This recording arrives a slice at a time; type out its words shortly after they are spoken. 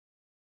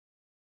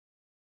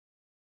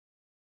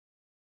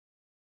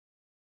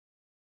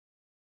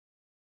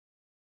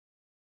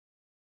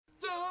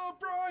The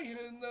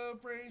Brian the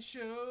Brain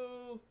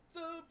Show.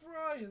 The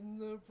Brian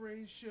the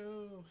Brain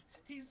Show.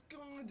 He's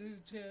going to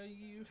tell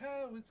you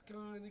how it's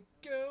going to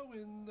go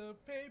in the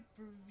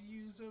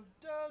pay-per-views of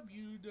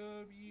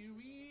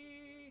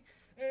WWE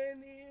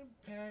and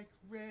Impact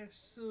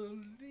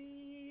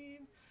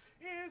Wrestling.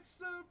 It's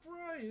the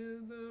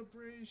Brian the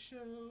Brain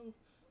Show.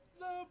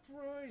 The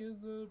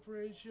Brian the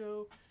Brain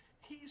Show.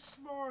 He's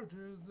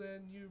smarter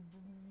than you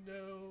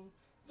know.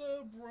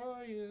 The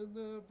Brian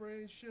the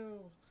Brain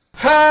Show.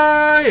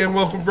 Hi, and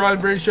welcome to Brian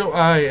the Brain Show.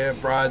 I am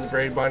Brian the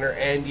Brain Binder,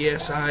 and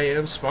yes, I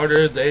am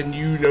smarter than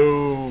you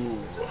know.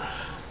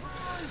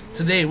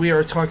 Today we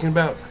are talking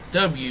about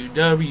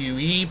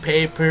WWE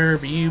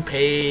Pay-Per-View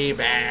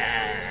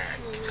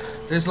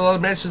Payback. There's a lot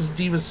of matches: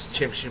 Divas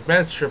Championship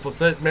match, Triple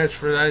Threat match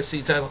for the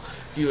IC title,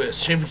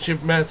 US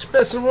Championship match,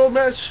 Best in the World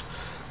match,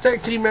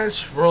 Tag Team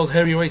match, World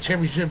Heavyweight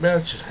Championship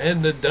match,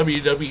 and the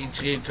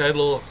WWE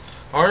title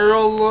are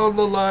all on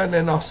the line,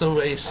 and also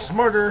a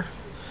smarter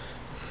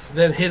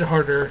than hit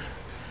harder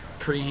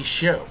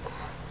pre-show.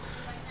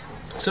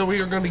 So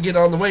we are going to get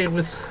on the way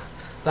with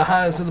the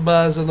highs and the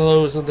buys and the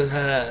lows and the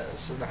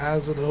highs and the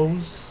highs and the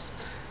lows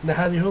and the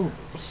howdy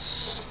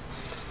hoes.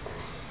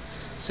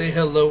 Say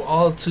hello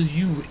all to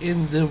you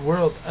in the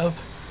world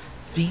of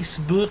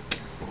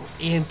Facebook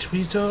and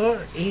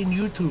Twitter and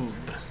YouTube.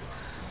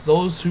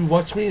 Those who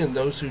watch me and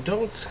those who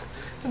don't,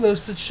 and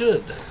those that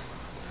should.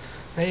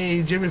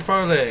 Hey, Jimmy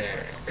Farley,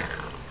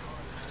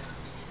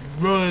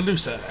 Roy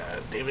Lusa,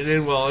 David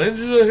Inwell,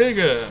 Angela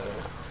Hager,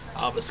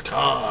 Albus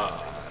Khan,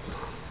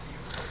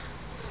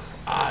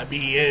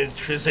 IBN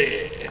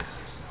Trizzy,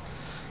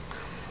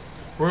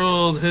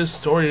 World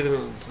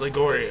Historians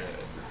Ligorian,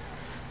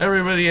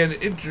 everybody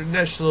at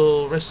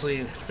International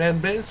Wrestling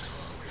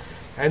Fanbase,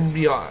 and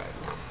beyond.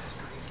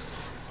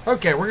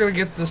 Okay, we're going to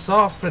get this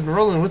off and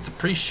rolling with the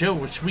pre-show,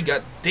 which we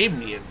got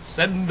Damien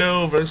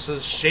Sandow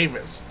versus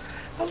Sheamus.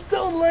 I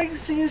don't like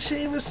seeing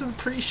Sheamus in the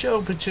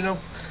pre-show, but you know,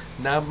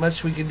 not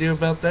much we can do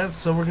about that,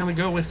 so we're going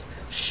to go with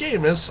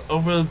Sheamus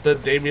over the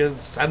Damien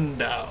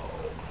Sandow.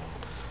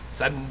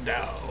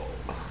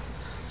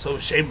 So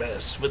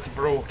Sheamus with the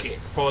bro kick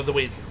for the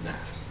win.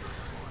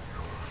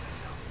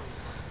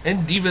 In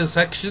Divas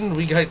section,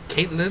 we got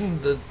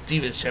Caitlyn, the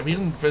Divas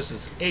champion,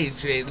 versus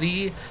AJ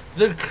Lee,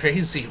 the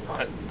crazy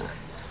one.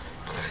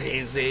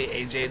 Crazy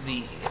AJ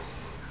Lee.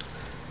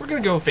 We're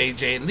going to go with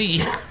AJ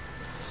Lee.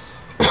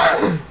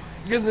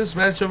 In this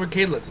match over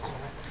Caitlyn.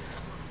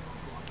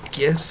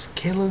 Yes,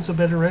 Caitlyn's a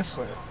better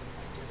wrestler.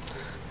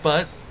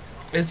 But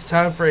it's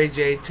time for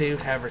AJ to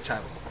have her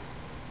title.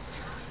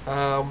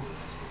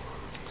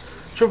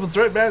 Triple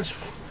threat match,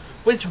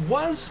 which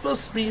was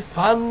supposed to be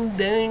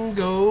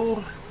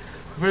Fandango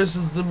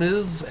versus The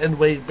Miz and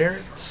Wade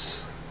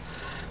Barrett.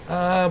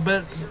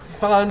 But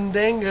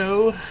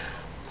Fandango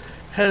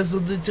has a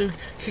little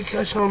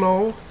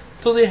concussion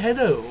to the head.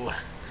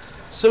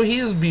 So he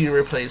is being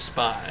replaced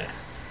by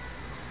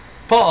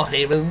Paul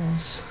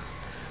Heyman's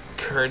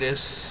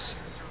Curtis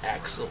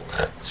Axel.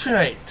 That's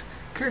right.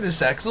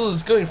 Curtis Axel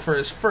is going for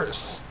his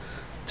first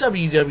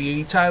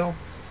WWE title.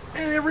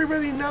 And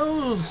everybody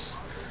knows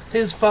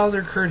his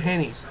father, Kurt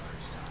Hennig,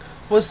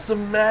 was the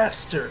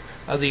master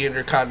of the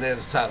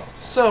Intercontinental title.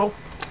 So,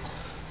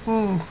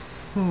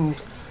 this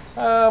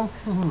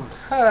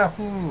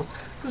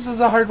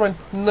is a hard one.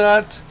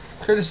 Not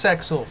Curtis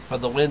Axel for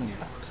the win.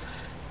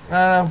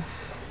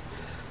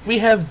 We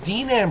have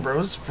Dean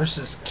Ambrose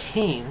versus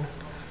Kane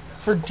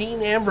for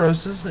Dean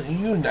Ambrose's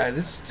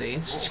United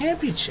States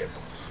Championship.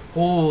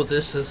 Oh,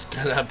 this is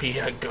gonna be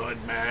a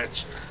good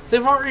match.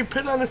 They've already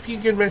put on a few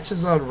good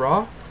matches on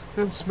Raw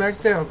and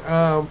SmackDown.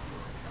 Of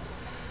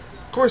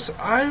course,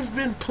 I've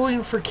been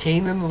pulling for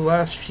Kane in the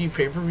last few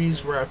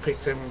pay-per-views where I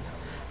picked him.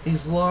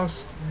 He's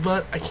lost,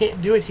 but I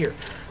can't do it here.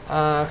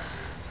 I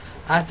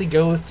have to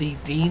go with the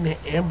Dean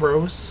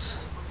Ambrose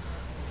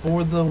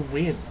for the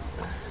win.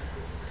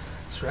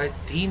 That's right,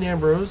 Dean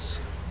Ambrose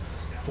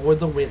for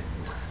the win.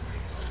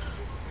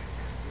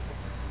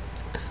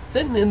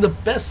 Then in the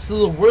Best of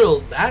the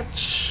World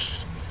match,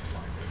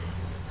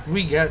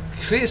 we got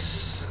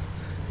Chris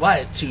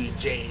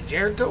Y2J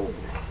Jericho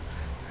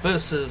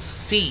versus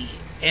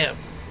CM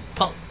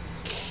Punk.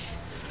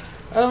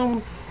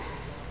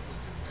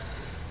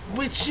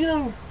 Which, you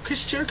know,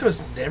 Chris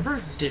Jericho's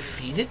never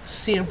defeated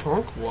CM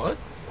Punk. What?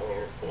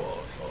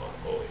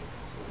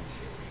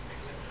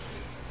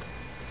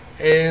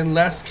 And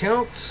last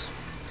count,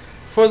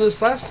 for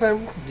this last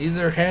time,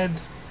 neither had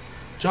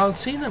John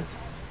Cena.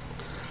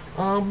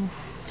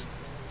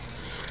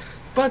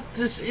 But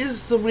this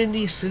is the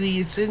Windy City.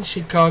 It's in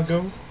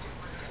Chicago.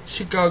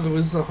 Chicago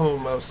is the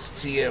home of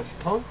CM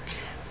Punk.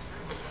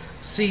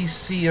 See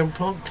CM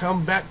Punk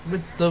come back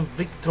with the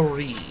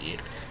victory.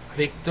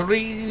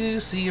 Victory,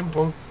 CM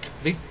Punk.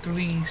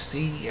 Victory,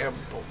 CM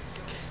Punk.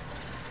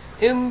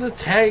 In the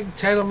tag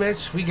title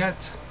match, we got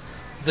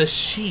The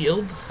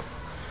Shield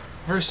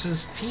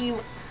versus Team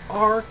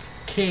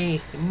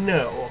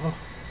RK-No,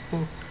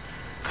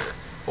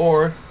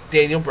 or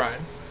Daniel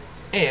Bryan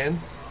and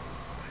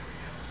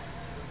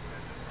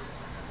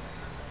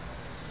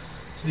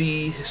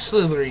the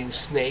slithering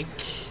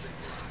snake,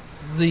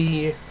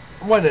 the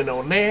one and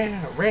only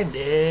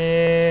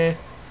Randy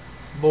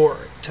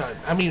Orton.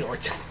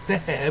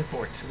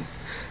 Borton.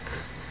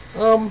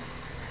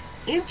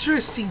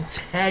 Interesting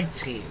tag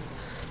team.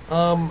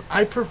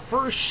 I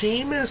prefer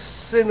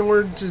Sheamus and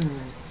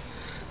Orton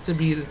to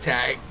be the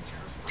tag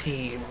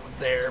team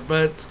there,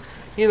 but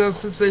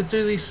since they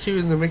threw these two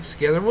in the mix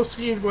together, we'll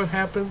see what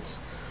happens.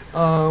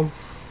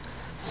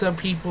 Some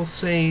people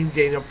saying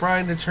Daniel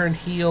Bryan to turn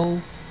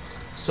heel.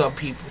 Some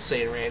people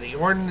saying Randy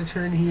Orton to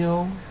turn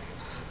heel.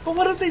 But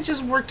what if they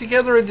just work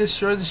together and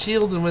destroy the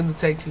Shield and win the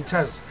tag team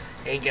titles?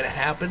 Ain't gonna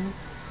happen.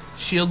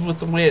 Shield with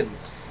the win.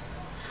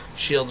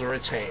 Shield to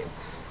retain.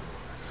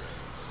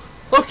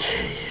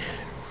 Okay.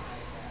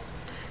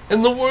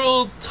 In the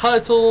world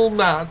title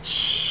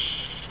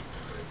match.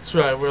 That's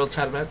right, world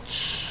title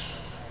match.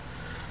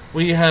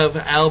 We have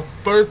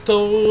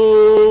Alberto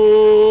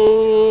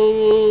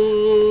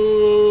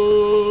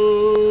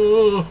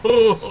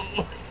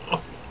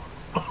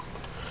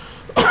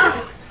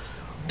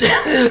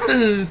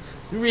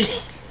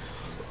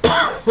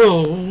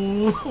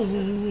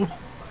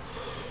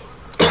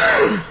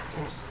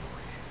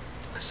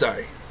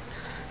sorry,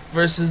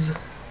 versus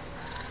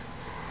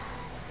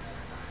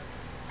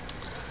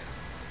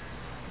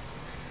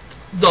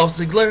Dolph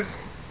Ziggler.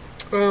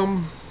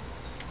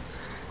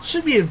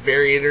 Should be a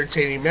very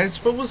entertaining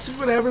match, but we'll see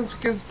what happens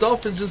because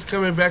Dolph is just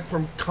coming back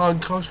from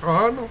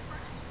concussion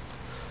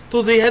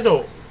to the head.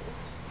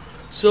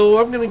 So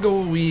I'm gonna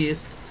go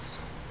with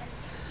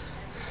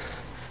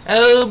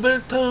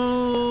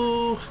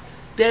Alberto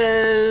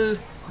Del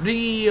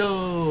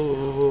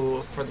Rio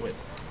for the win.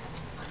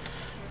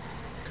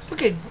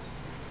 Okay,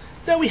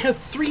 now we have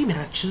 3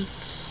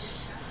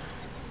 matches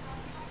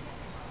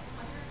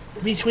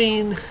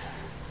between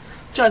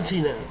John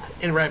Cena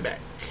and Ryback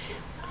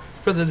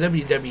for the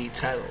WWE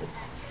title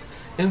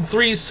in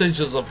 3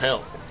 stages of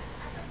hell.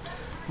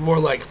 More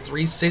like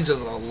 3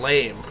 stages of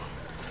lame.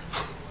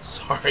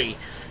 Sorry,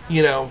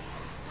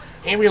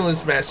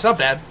 ambulance match, not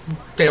bad.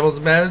 Tables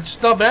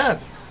match, not bad.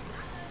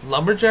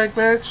 Lumberjack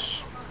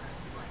match.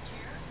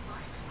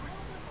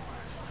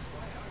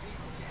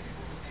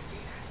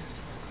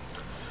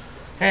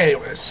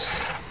 Anyways,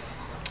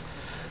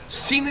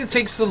 Cena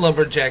takes the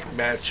lumberjack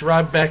match.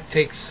 Ryback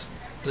takes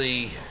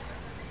the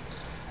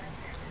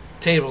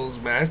tables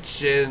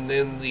match, and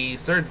in the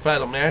 3rd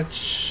final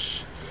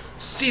match,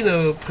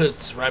 Cena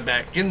puts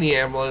Ryback in the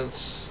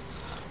ambulance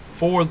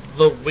for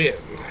the win.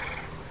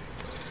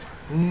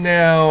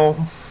 Now,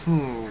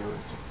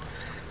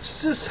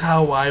 is this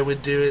how I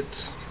would do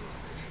it?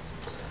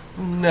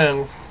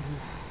 No,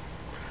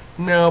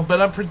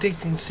 but I'm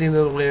predicting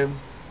Cena to win.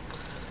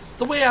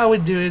 The way I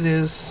would do it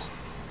is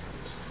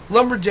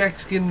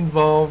lumberjacks get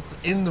involved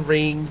in the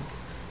ring,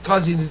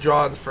 causing a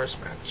draw in the first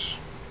match.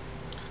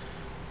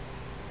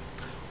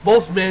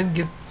 Both men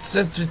get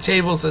sent through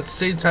tables at the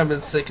same time in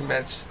the second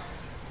match.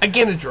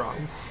 Again, a draw.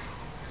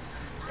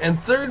 And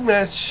 3rd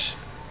match,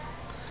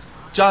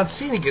 John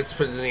Cena gets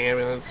put in the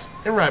ambulance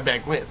and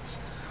Ryback wins.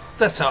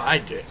 That's how I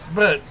do it.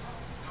 But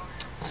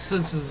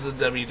since it's the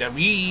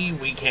WWE,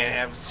 we can't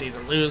have Cena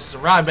lose to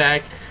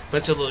Ryback.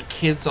 Bunch of little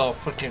kids all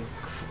freaking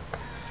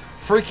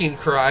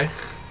cry.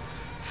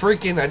 I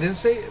didn't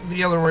say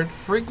the other word,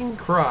 freaking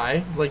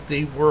cry, like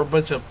they were a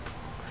bunch of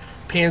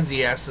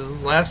pansy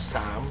asses last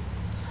time.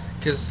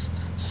 Because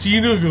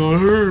Cena got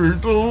hurt.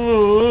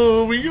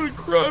 Oh, we gotta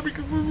cry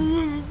because...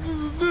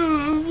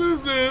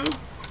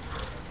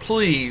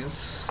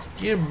 Please,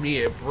 give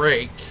me a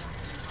break.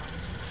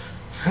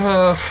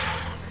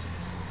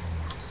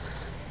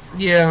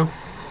 Yeah.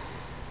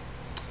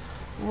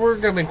 We're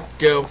gonna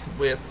go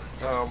with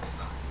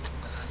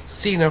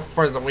Cena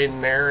for the win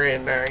there.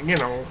 And, I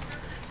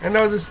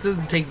know this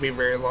doesn't take me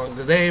very long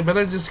today, but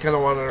I just kind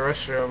of wanted to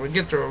rush through them and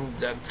get through them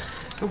done.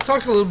 We'll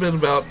talk a little bit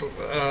about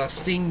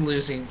Sting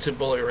losing to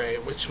Bully Ray,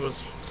 which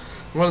was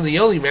one of the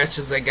only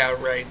matches I got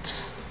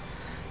right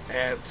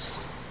at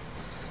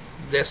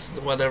this,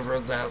 whatever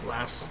that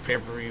last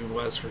pay-per-view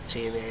was for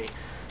TNA.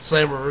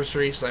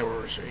 Slammiversary.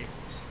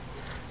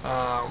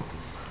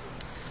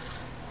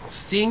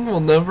 Sting will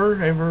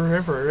never,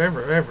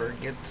 ever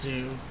get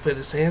to put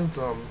his hands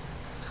on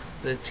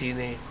the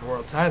TNA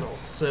World title.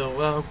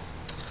 So,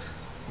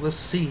 let's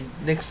see.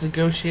 Next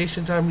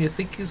negotiation time you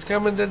think is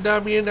coming to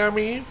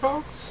WWE,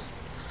 folks?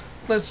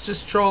 Let's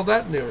just troll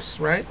that news,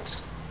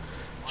 right?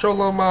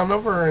 Troll him on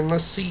over and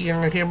let's see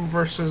him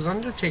versus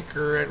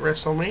Undertaker at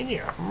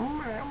WrestleMania.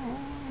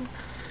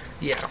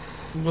 Yeah,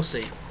 we'll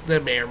see.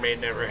 That may or may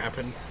never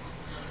happen.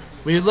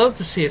 We'd love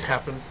to see it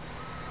happen.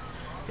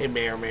 It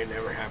may or may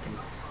never happen.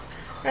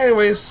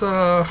 Anyways,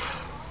 my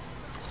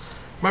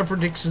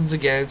predictions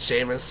again: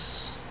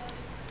 Sheamus,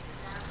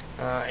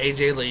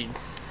 AJ Lee,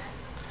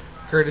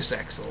 Curtis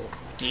Axel,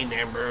 Dean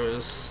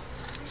Ambrose,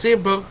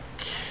 CM Punk,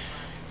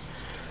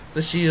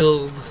 The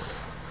Shield,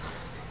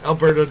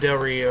 Alberto Del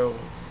Rio,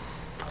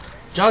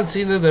 John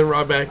Cena, then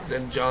Ryback,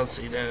 then John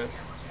Cena.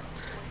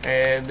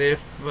 And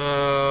if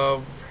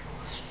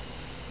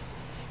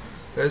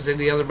there's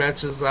any other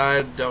matches,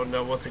 I don't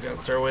know what they're going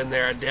to throw in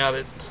there. I doubt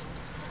it.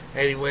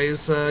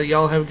 Anyways,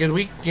 y'all have a good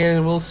week,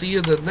 and we'll see you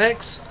in the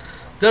next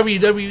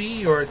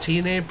WWE or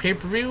TNA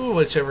pay-per-view,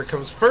 whichever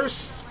comes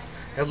first.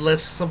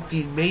 Unless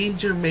something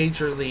major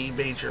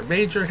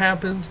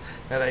happens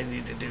and I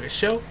need to do a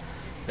show.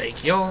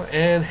 Thank y'all,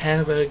 and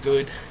have a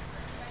good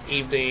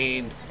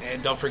evening.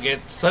 And don't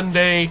forget,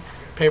 Sunday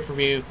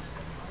pay-per-view,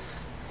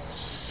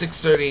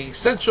 6:30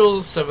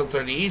 Central,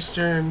 7:30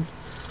 Eastern.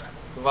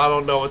 If I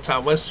don't know what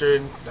time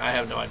Western, I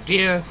have no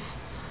idea.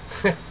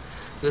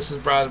 This is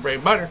Brian the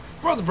Brain Butter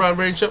for the Brian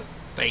Brain Show.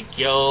 Thank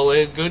y'all,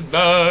 and good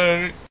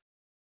night.